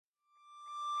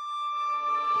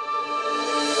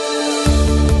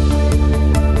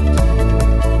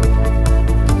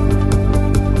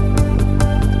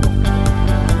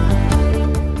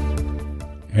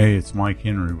it's Mike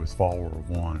Henry with Follower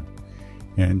of One.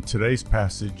 And today's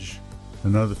passage,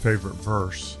 another favorite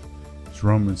verse, is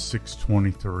Romans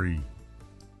 6:23,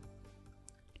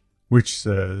 which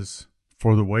says,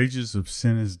 "For the wages of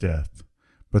sin is death,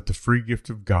 but the free gift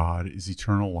of God is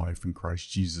eternal life in Christ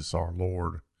Jesus our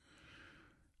Lord."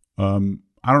 I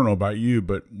don't know about you,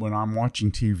 but when I'm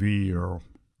watching TV or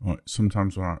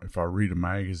sometimes if I read a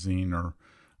magazine or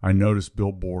I notice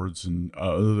billboards and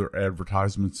other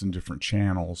advertisements in different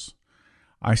channels,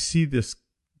 I see this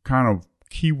kind of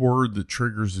key word that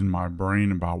triggers in my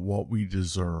brain about what we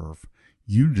deserve.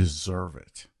 You deserve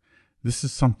it. This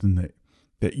is something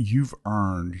that you've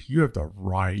earned. You have the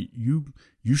right.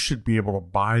 You should be able to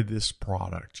buy this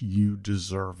product. You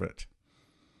deserve it.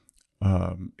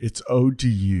 It's owed to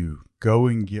you. Go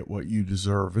and get what you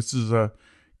deserve. This is a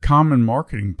common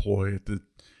marketing ploy. At the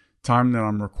time that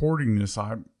I'm recording this,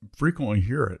 I frequently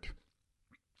hear it.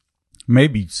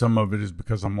 Maybe some of it is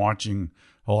because I'm watching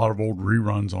a lot of old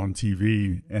reruns on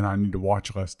TV and I need to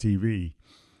watch less TV.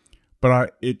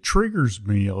 But it triggers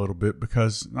me a little bit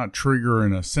because, not trigger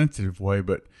in a sensitive way,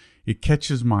 but it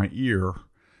catches my ear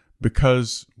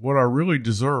because what I really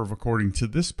deserve, according to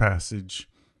this passage,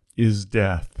 is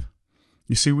death.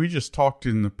 You see, we just talked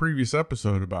in the previous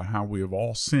episode about how we have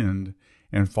all sinned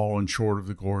and fallen short of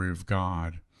the glory of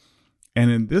God. And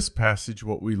in this passage,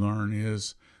 what we learn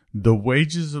is the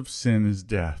wages of sin is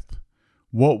death.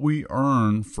 What we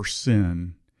earn for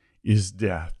sin is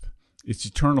death. It's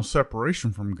eternal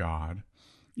separation from God.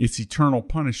 It's eternal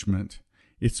punishment.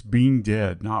 It's being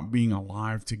dead, not being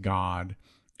alive to God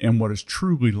and what is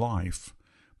truly life,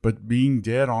 but being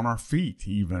dead on our feet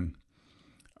even.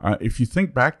 If you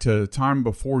think back to a time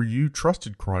before you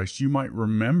trusted Christ, you might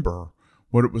remember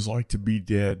what it was like to be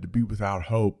dead, to be without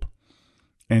hope,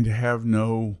 and to have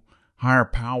no higher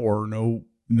power,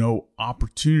 no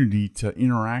opportunity to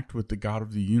interact with the God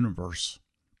of the universe.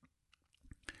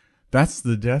 That's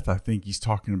the death I think he's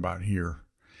talking about here.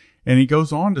 And he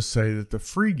goes on to say that the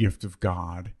free gift of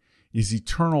God is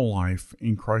eternal life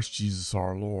in Christ Jesus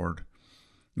our Lord.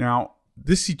 Now,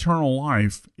 this eternal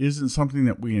life isn't something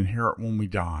that we inherit when we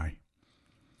die.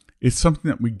 It's something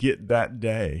that we get that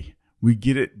day. We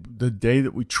get it the day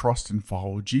that we trust and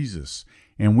follow Jesus.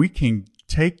 And we can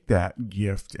take that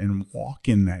gift and walk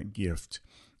in that gift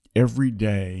every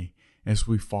day as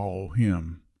we follow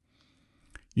him.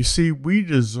 You see, we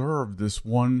deserve this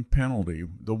one penalty.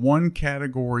 The one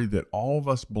category that all of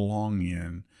us belong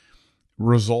in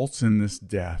results in this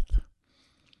death.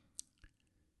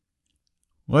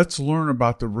 Let's learn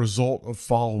about the result of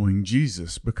following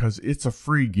Jesus, because it's a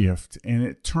free gift and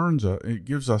it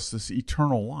gives us this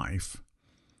eternal life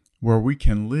where we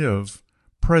can live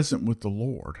present with the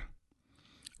Lord.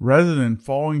 Rather than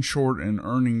falling short and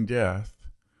earning death,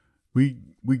 we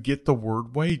get the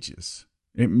word wages.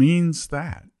 It means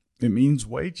that. It means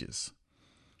wages.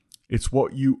 It's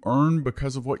what you earn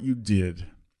because of what you did.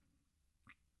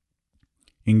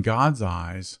 In God's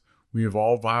eyes, we have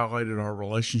all violated our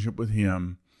relationship with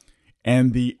him,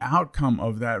 and the outcome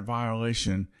of that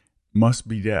violation must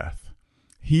be death.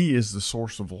 He is the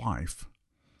source of life.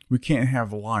 We can't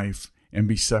have life and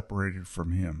be separated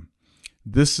from him.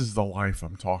 This is the life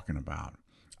I'm talking about.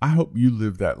 I hope you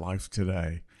live that life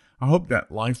today. I hope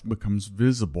that life becomes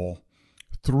visible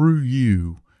through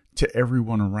you to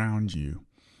everyone around you.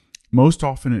 Most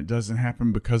often it doesn't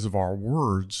happen because of our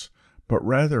words, but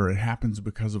rather it happens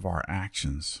because of our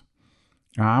actions.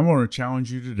 Now, I want to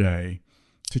challenge you today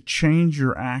to change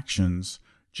your actions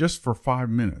just for 5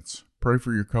 minutes. Pray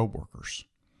for your coworkers.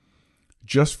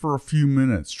 Just for a few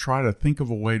minutes, try to think of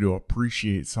a way to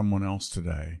appreciate someone else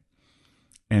today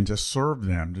and to serve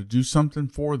them, to do something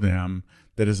for them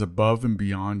that is above and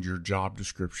beyond your job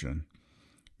description.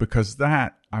 Because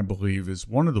that, I believe, is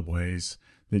one of the ways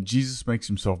that Jesus makes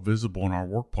himself visible in our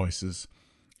workplaces.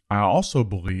 I also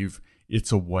believe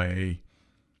it's a way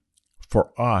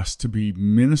for us to be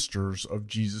ministers of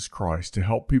Jesus Christ, to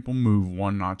help people move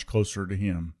one notch closer to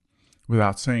him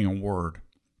without saying a word.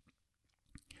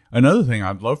 Another thing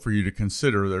I'd love for you to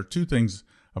consider, there are two things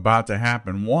about to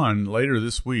happen. One, later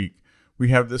this week, we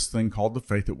have this thing called the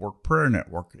Faith at Work Prayer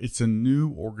Network. It's a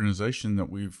new organization that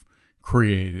we've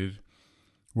created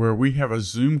where we have a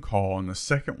Zoom call on the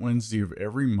second Wednesday of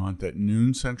every month at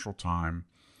noon Central Time,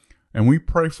 and we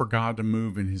pray for God to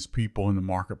move in his people in the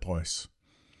marketplace.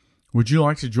 Would you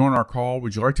like to join our call?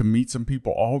 Would you like to meet some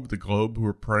people all over the globe who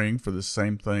are praying for the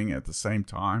same thing at the same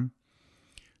time?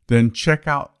 Then check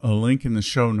out a link in the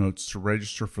show notes to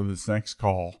register for this next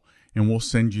call, and we'll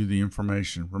send you the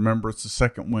information. Remember, it's the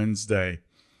second Wednesday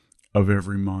of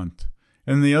every month.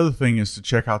 And the other thing is to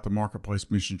check out the Marketplace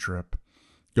Mission Trip.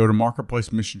 Go to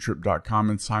marketplacemissiontrip.com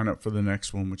and sign up for the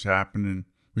next one,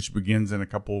 which begins in a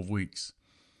couple of weeks.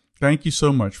 Thank you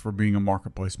so much for being a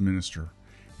Marketplace minister.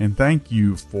 And thank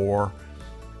you for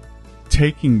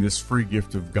taking this free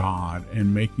gift of God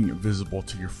and making it visible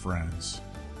to your friends.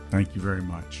 Thank you very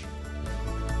much.